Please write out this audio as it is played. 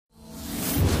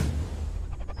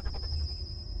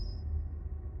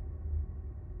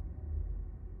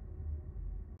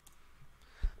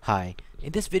Hi,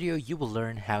 in this video you will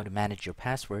learn how to manage your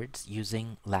passwords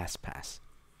using LastPass.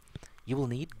 You will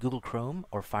need Google Chrome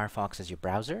or Firefox as your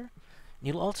browser, and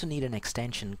you'll also need an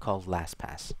extension called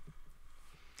LastPass.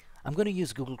 I'm going to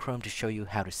use Google Chrome to show you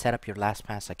how to set up your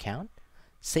LastPass account,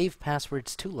 save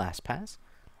passwords to LastPass,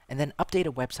 and then update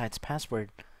a website's password,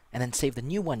 and then save the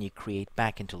new one you create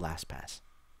back into LastPass.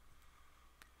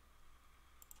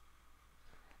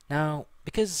 Now,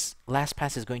 because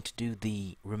LastPass is going to do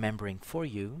the remembering for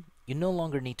you, you no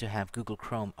longer need to have Google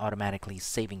Chrome automatically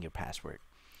saving your password.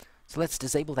 So let's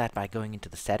disable that by going into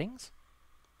the settings.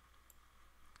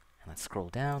 And let's scroll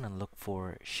down and look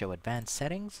for Show Advanced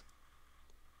Settings.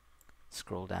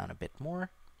 Scroll down a bit more.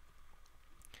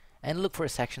 And look for a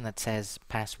section that says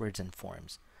Passwords and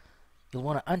Forms. You'll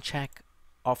want to uncheck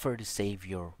Offer to save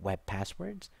your web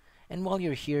passwords. And while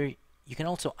you're here, you can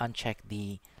also uncheck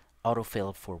the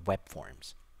autofill for web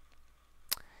forms.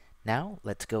 Now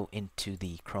let's go into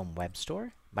the Chrome Web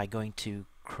Store by going to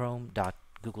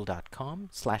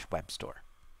chrome.google.com/webstore.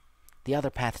 The other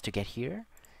path to get here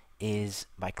is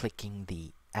by clicking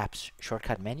the Apps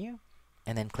shortcut menu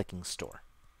and then clicking Store.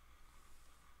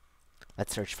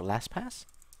 Let's search for LastPass,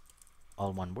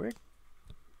 all one word,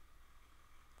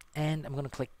 and I'm going to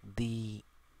click the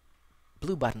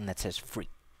blue button that says Free.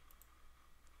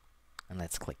 And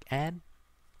let's click Add.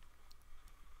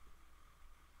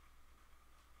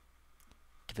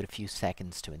 Give it a few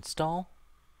seconds to install.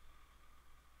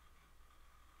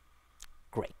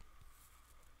 Great.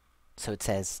 So it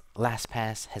says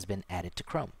LastPass has been added to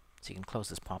Chrome. So you can close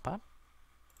this pop-up.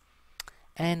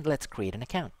 And let's create an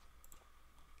account.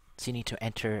 So you need to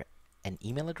enter an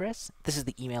email address. This is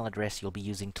the email address you'll be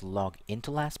using to log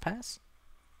into LastPass.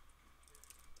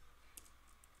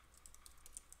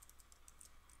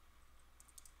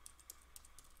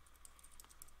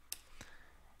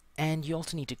 And you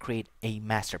also need to create a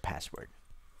master password.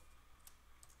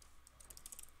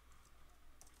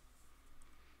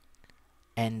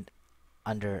 And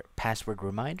under password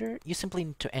reminder, you simply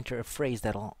need to enter a phrase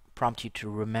that'll prompt you to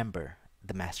remember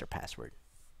the master password.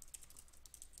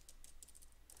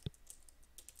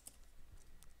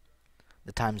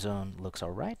 The time zone looks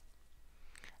alright.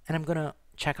 And I'm going to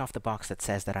check off the box that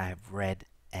says that I have read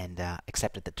and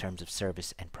accepted the terms of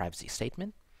service and privacy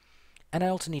statement. And I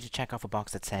also need to check off a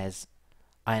box that says,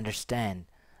 I understand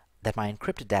that my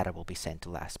encrypted data will be sent to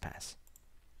LastPass.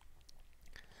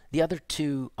 The other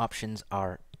two options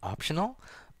are optional,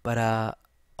 but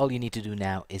all you need to do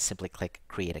now is simply click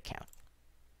Create Account.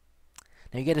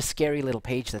 Now you get a scary little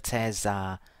page that says,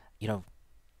 don't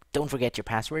forget your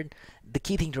password. The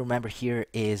key thing to remember here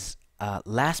is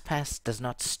LastPass does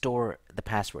not store the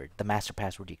password, the master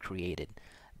password you created.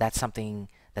 That's something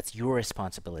that's your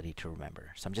responsibility to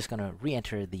remember. So I'm just going to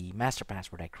re-enter the master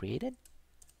password I created.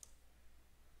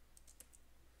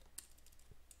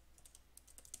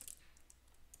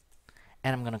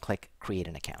 And I'm going to click Create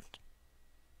an Account.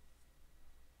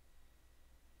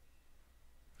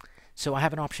 So I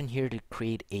have an option here to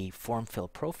create a form fill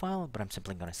profile, but I'm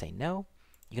simply going to say no.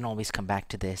 You can always come back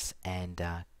to this and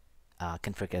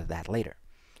configure that later.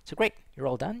 So great, you're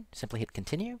all done. Simply hit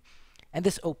Continue. And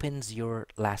this opens your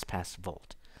LastPass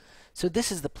Vault. So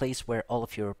this is the place where all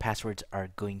of your passwords are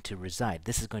going to reside.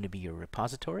 This is going to be your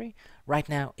repository. Right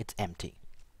now, it's empty.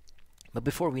 But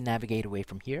before we navigate away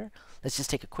from here, let's just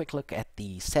take a quick look at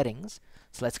the settings.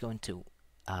 So let's go into,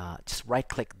 just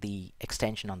right-click the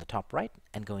extension on the top right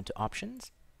and go into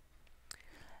Options.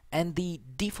 And the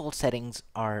default settings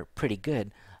are pretty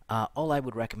good. All I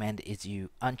would recommend is you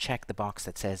uncheck the box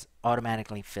that says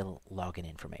Automatically Fill Login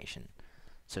Information.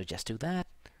 So just do that,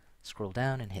 scroll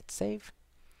down and hit Save.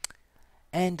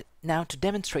 And now to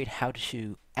demonstrate how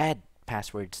to add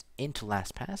passwords into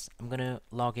LastPass, I'm going to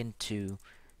log into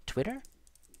Twitter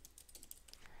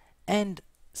and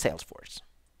Salesforce.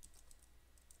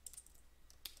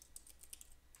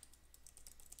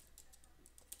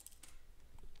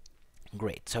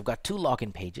 Great, so I've got two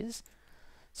login pages.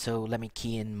 So let me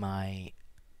key in my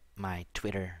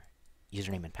Twitter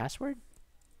username and password.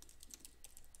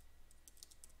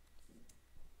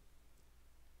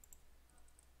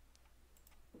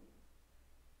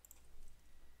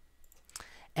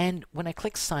 And when I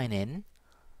click Sign In,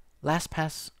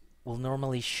 LastPass will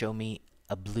normally show me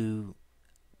a blue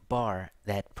bar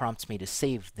that prompts me to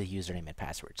save the username and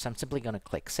password. So I'm simply going to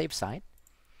click Save Site.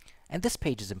 And this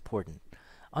page is important.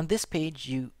 On this page,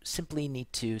 you simply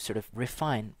need to sort of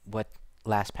refine what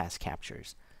LastPass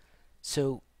captures.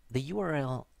 So the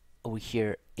URL over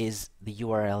here is the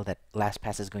URL that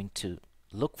LastPass is going to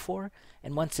look for.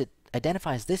 And once it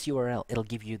identifies this URL, it'll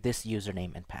give you this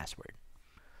username and password.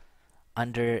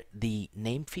 under the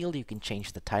name field, you can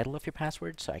change the title of your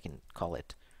password. So I can call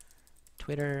it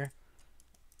Twitter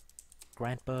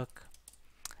Grant Book,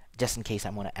 just in case I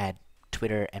want to add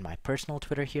Twitter and my personal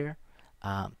Twitter here.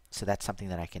 So that's something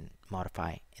that I can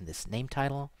modify in this name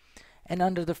title. And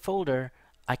under the folder,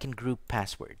 I can group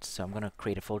passwords. So I'm going to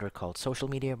create a folder called social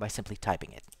media by simply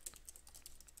typing it.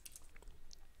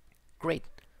 Great.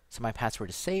 So my password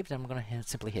is saved, and I'm going to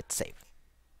simply hit save.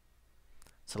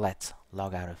 So let's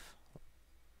log out of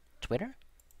Twitter.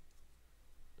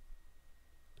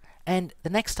 And the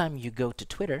next time you go to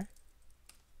Twitter,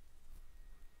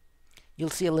 you'll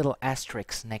see a little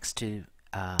asterisk next to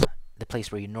the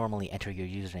place where you normally enter your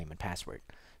username and password.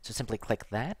 So simply click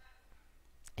that,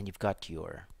 and you've got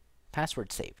your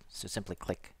password saved. So simply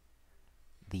click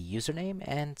the username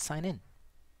and sign in.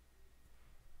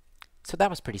 So that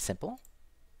was pretty simple.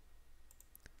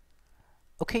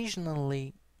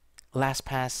 Occasionally,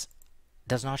 LastPass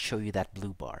does not show you that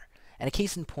blue bar. And a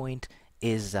case in point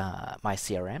is my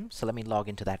CRM. So let me log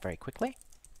into that very quickly.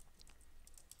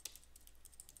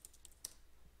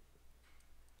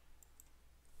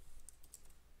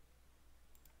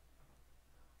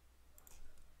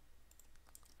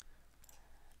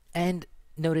 And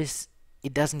notice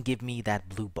it doesn't give me that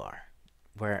blue bar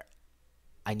where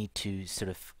I need to sort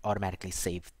of automatically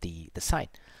save the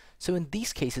site. So in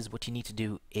these cases, what you need to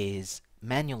do is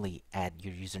manually add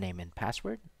your username and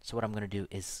password. So what I'm going to do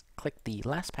is click the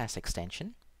LastPass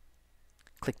extension,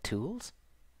 click Tools,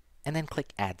 and then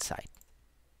click Add Site.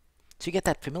 So you get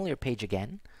that familiar page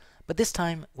again, but this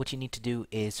time what you need to do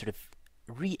is sort of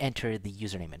re-enter the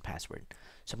username and password.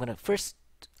 So I'm going to first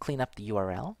clean up the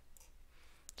URL.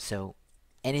 So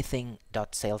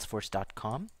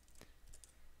anything.salesforce.com,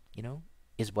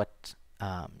 is what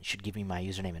should give me my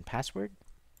username and password.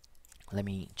 Let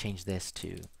me change this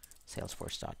to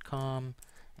salesforce.com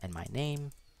and my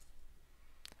name.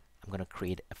 I'm going to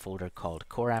create a folder called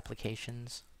Core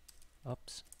Applications.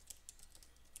 Oops.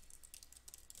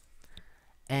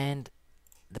 And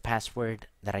the password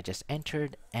that I just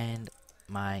entered and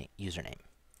my username.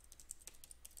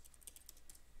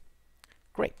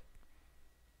 Great.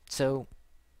 So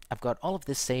I've got all of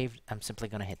this saved. I'm simply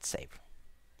going to hit save.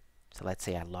 So let's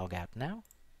say I log out now.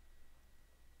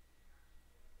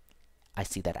 I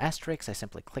see that asterisk. I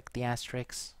simply click the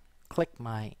asterisk, click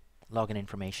my login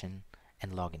information,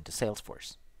 and log into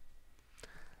Salesforce.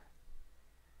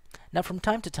 Now, from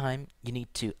time to time, you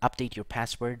need to update your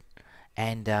password,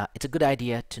 and it's a good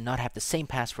idea to not have the same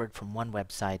password from one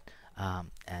website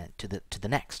to the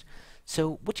next.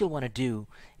 So what you'll want to do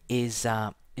is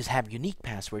have unique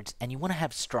passwords, and you want to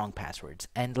have strong passwords,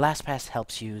 and LastPass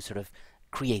helps you sort of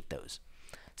create those.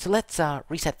 So let's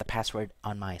reset the password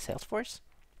on my Salesforce.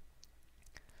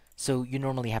 So you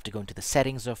normally have to go into the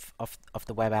settings of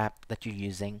the web app that you're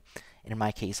using. And in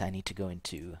my case, I need to go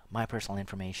into my personal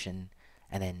information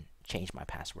and then change my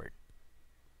password.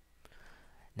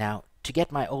 Now, to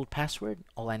get my old password,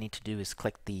 all I need to do is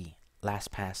click the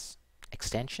LastPass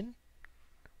extension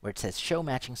where it says Show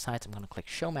Matching Sites. I'm going to click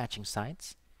Show Matching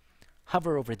Sites,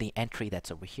 hover over the entry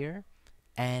that's over here,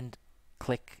 and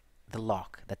click the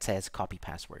lock that says Copy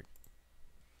Password.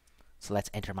 So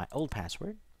let's enter my old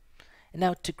password. And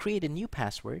now to create a new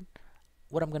password,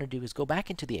 what I'm going to do is go back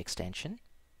into the extension,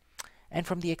 and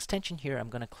from the extension here, I'm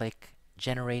going to click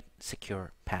Generate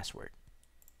Secure Password.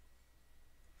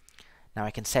 Now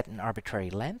I can set an arbitrary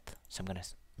length, so I'm going to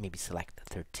maybe select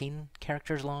 13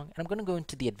 characters long, and I'm going to go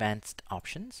into the advanced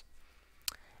options,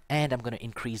 and I'm going to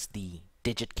increase the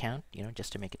digit count,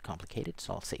 just to make it complicated.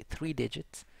 So I'll say 3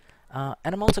 digits, and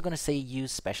I'm also going to say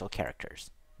use special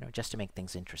characters, just to make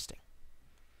things interesting.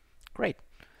 Great.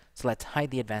 So let's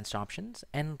hide the advanced options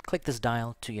and click this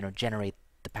dial to generate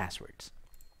the passwords.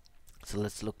 So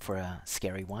let's look for a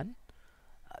scary one.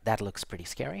 That looks pretty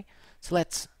scary. So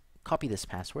let's copy this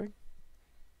password.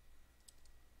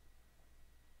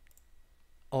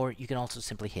 Or you can also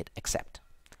simply hit accept.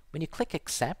 When you click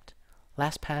accept,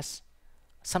 LastPass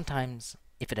sometimes,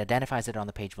 if it identifies it on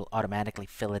the page, will automatically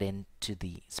fill it in to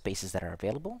the spaces that are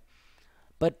available.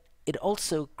 But it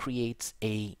also creates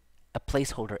a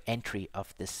placeholder entry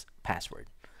of this password.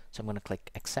 So I'm going to click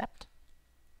accept.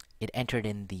 It entered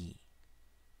in the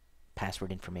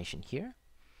password information here,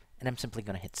 and I'm simply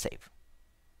going to hit save.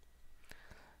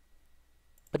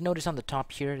 But notice on the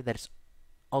top here that it's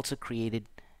also created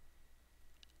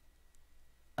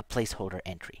a placeholder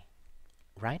entry,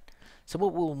 right? So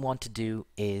what we'll want to do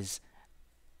is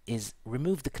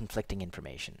remove the conflicting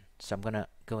information. So I'm going to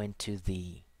go into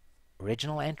the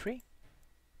original entry,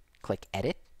 click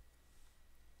edit,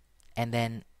 and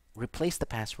then replace the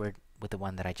password with the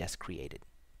one that I just created.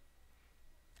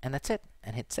 And that's it,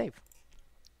 and hit save.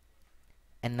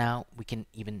 And now we can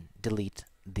even delete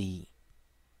the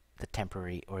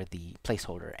temporary or the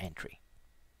placeholder entry.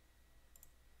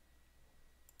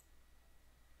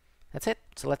 That's it.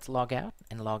 So let's log out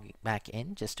and log back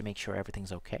in just to make sure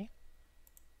everything's okay.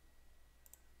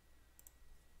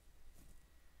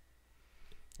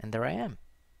 And there I am.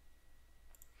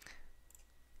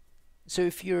 So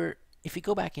if you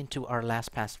go back into our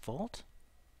LastPass vault,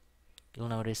 you'll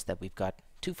notice that we've got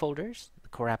two folders, the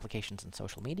core applications and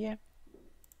social media.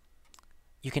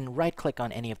 You can right-click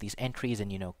on any of these entries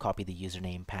and, copy the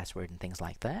username, password, and things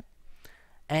like that.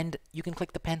 And you can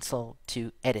click the pencil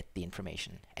to edit the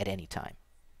information at any time.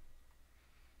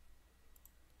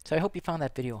 So I hope you found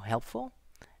that video helpful,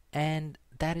 and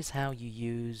that is how you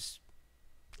use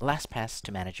LastPass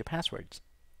to manage your passwords.